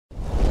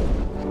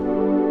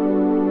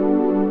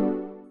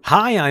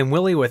Hi, I'm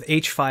Willie with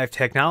H5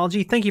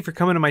 Technology. Thank you for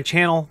coming to my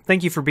channel.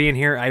 Thank you for being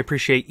here. I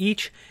appreciate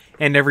each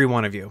and every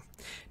one of you.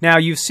 Now,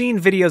 you've seen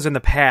videos in the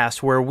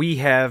past where we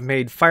have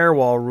made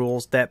firewall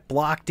rules that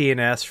block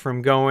DNS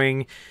from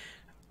going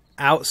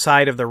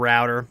outside of the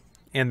router,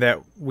 and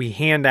that we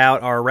hand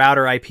out our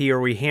router IP,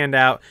 or we hand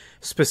out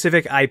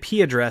specific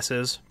IP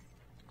addresses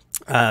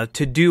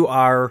to do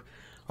our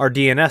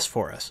DNS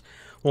for us.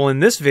 Well,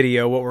 in this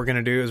video, what we're going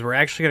to do is we're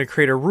actually going to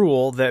create a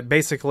rule that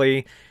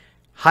basically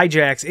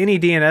hijacks any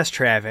DNS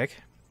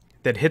traffic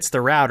that hits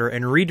the router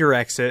and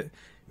redirects it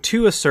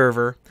to a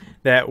server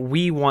that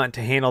we want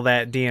to handle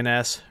that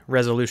DNS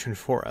resolution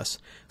for us.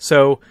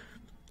 So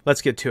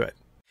let's get to it.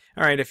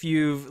 All right, if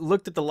you've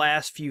looked at the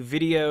last few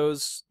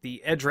videos,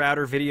 the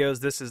EdgeRouter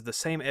videos, this is the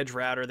same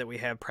EdgeRouter that we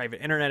have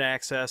private internet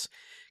access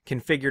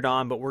configured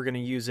on, but we're going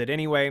to use it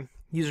anyway.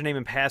 Username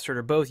and password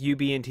are both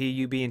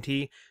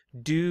UBNT.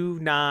 Do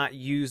not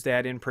use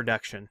that in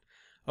production.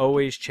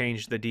 Always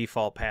change the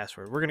default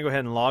password. We're going to go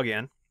ahead and log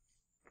in.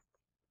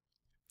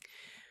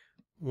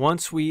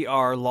 Once we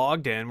are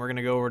logged in, we're going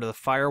to go over to the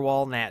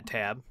Firewall NAT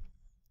tab.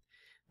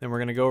 Then we're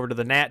going to go over to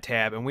the NAT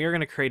tab, and we are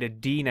going to create a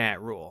DNAT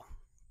rule.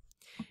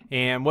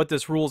 And what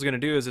this rule is going to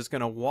do is it's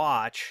going to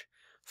watch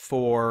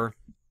for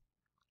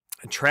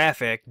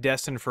traffic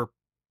destined for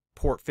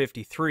port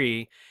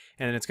 53,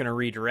 and then it's going to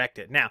redirect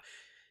it. Now,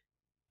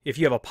 if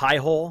you have a pie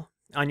hole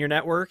on your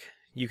network,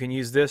 you can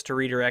use this to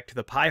redirect to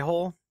the pie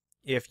hole.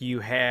 If you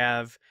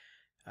have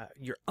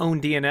your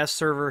own DNS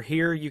server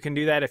here, you can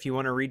do that. If you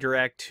want to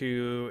redirect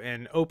to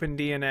an open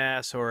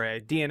DNS or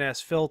a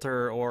DNS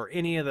filter or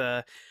any of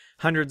the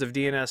hundreds of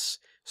DNS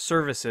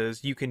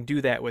services, you can do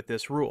that with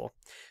this rule.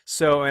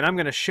 So, and I'm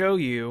going to show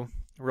you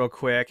real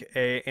quick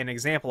an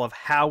example of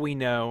how we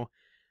know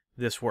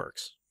this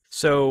works.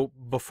 So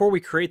before we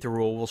create the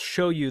rule, we'll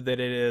show you that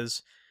it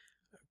is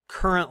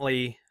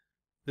currently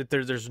that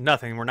there's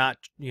nothing. We're not,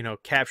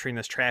 capturing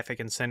this traffic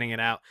and sending it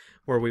out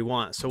where we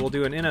want. So we'll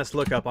do an NS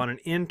lookup on an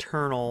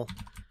internal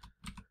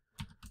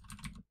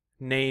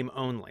name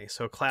only.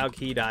 So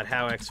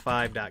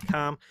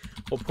cloudkey.howex5.com.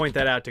 We'll point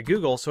that out to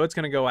Google. So it's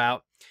going to go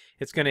out.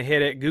 It's going to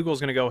hit it. Google's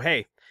going to go,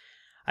 hey,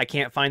 I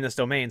can't find this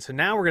domain. So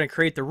now we're going to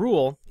create the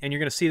rule, and you're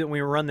going to see that when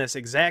we run this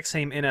exact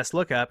same NS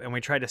lookup and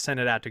we try to send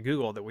it out to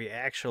Google, that we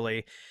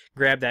actually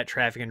grab that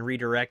traffic and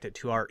redirect it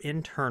to our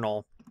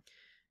internal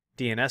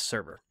DNS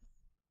server.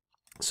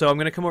 So I'm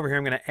going to come over here,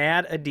 I'm going to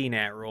add a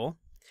DNAT rule,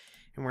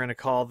 and we're going to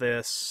call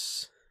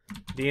this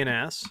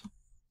DNS.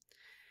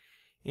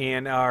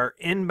 And our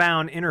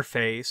inbound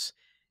interface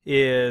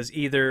is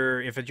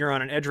either, if you're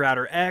on an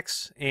EdgeRouter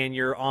X and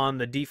you're on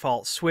the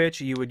default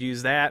switch, you would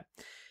use that.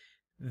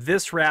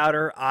 This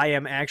router, I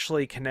am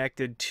actually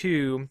connected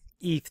to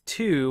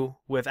ETH2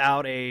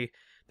 without I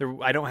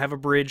don't have a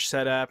bridge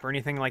set up or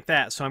anything like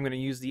that, so I'm going to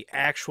use the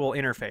actual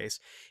interface.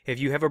 If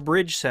you have a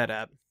bridge set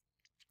up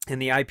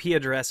and the IP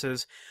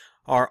addresses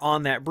are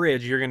on that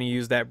bridge, you're going to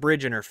use that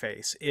bridge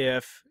interface.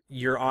 If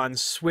you're on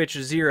switch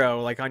 0,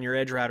 like on your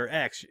EdgeRouter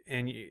X,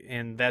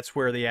 and that's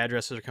where the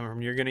addresses are coming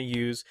from, you're going to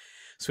use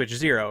switch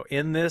 0.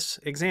 In this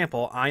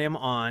example, I am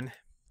on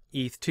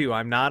ETH2.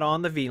 I'm not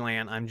on the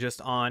VLAN, I'm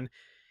just on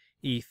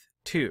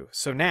ETH2.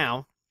 So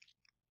now,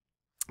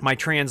 my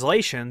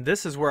translation,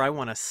 this is where I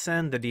want to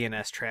send the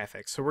DNS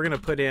traffic. So we're going to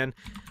put in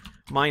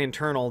my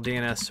internal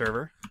DNS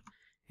server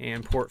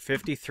and port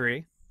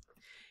 53.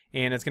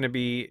 And it's going to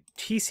be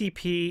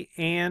TCP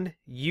and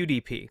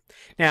UDP.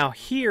 Now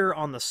here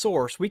on the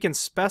source, we can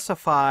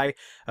specify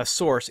a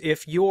source.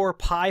 If your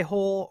pie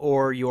hole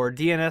or your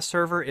DNS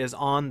server is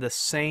on the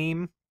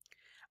same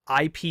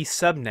IP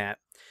subnet,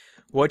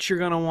 what you're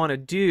going to want to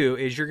do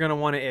is you're going to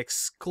want to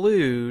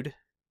exclude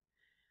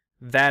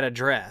that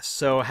address.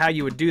 So how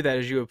you would do that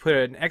is you would put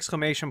an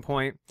exclamation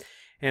point,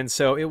 and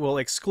so it will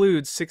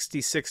exclude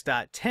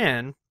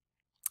 66.10.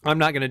 I'm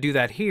not going to do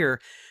that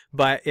here,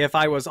 but if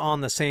I was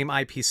on the same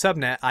IP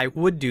subnet, I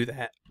would do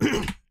that.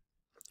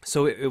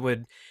 So it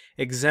would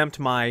exempt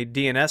my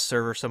DNS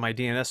server, so my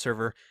DNS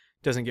server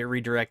doesn't get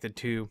redirected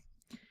to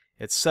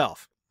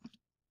itself.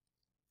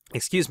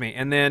 Excuse me.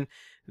 And then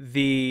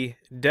the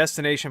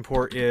destination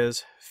port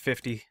is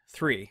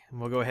 53.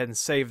 And we'll go ahead and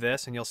save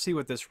this, and you'll see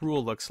what this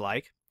rule looks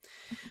like.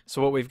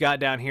 So what we've got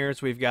down here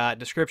is we've got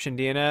description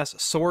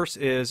DNS. Source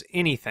is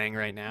anything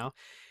right now.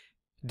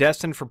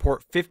 Destined for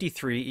port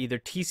 53, either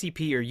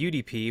TCP or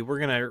UDP. We're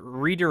going to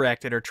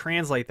redirect it or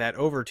translate that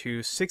over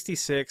to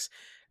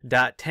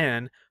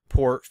 66.10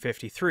 port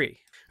 53.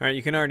 All right,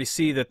 you can already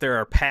see that there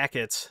are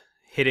packets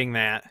hitting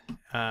that.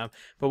 But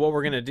what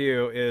we're going to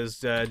do is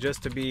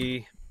just to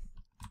be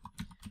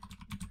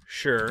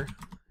sure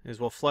is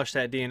we'll flush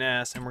that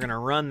DNS, and we're going to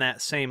run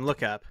that same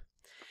lookup.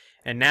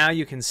 And now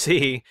you can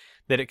see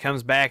that it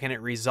comes back and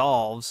it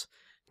resolves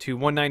to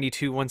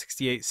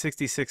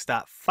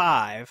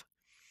 192.168.66.5.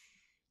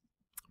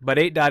 But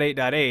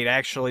 8.8.8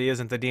 actually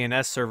isn't the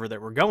DNS server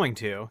that we're going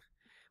to.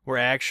 We're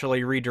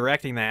actually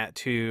redirecting that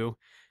to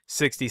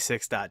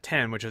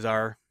 66.10, which is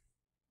our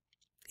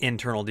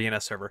internal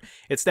DNS server.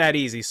 It's that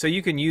easy. So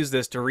you can use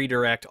this to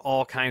redirect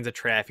all kinds of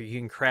traffic. You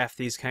can craft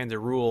these kinds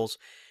of rules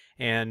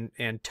and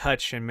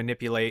touch and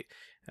manipulate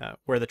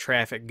where the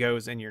traffic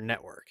goes in your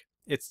network.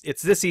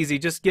 It's this easy.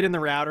 Just get in the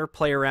router,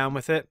 play around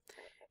with it,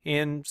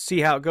 and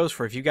see how it goes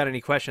for you. If you've got any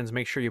questions,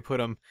 make sure you put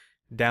them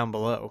down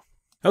below.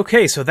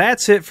 Okay, so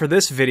that's it for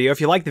this video. If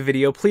you like the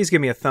video, please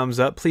give me a thumbs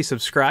up. Please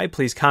subscribe.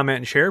 Please comment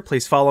and share.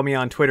 Please follow me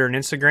on Twitter and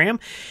Instagram.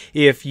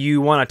 If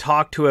you want to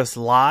talk to us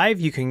live,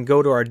 you can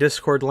go to our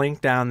Discord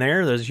link down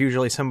there. There's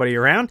usually somebody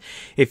around.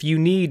 If you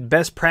need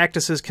best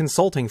practices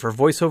consulting for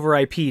voice over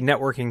IP,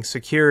 networking,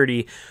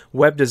 security,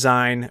 web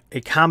design,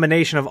 a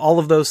combination of all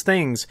of those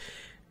things,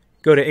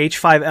 go to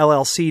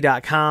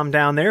h5llc.com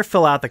down there,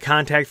 fill out the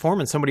contact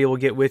form, and somebody will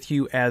get with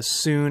you as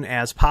soon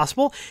as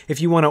possible. If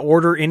you want to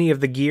order any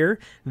of the gear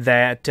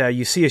that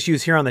you see us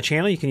use here on the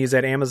channel, you can use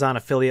that Amazon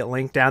affiliate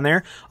link down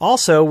there.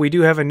 Also, we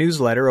do have a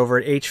newsletter over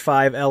at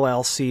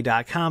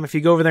h5llc.com. If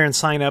you go over there and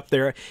sign up,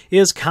 there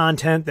is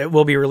content that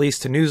will be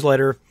released to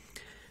newsletter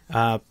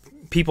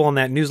people on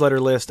that newsletter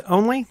list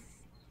only.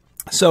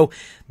 So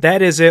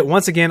that is it.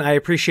 Once again, I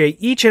appreciate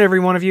each and every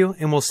one of you,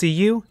 and we'll see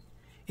you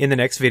in the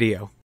next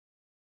video.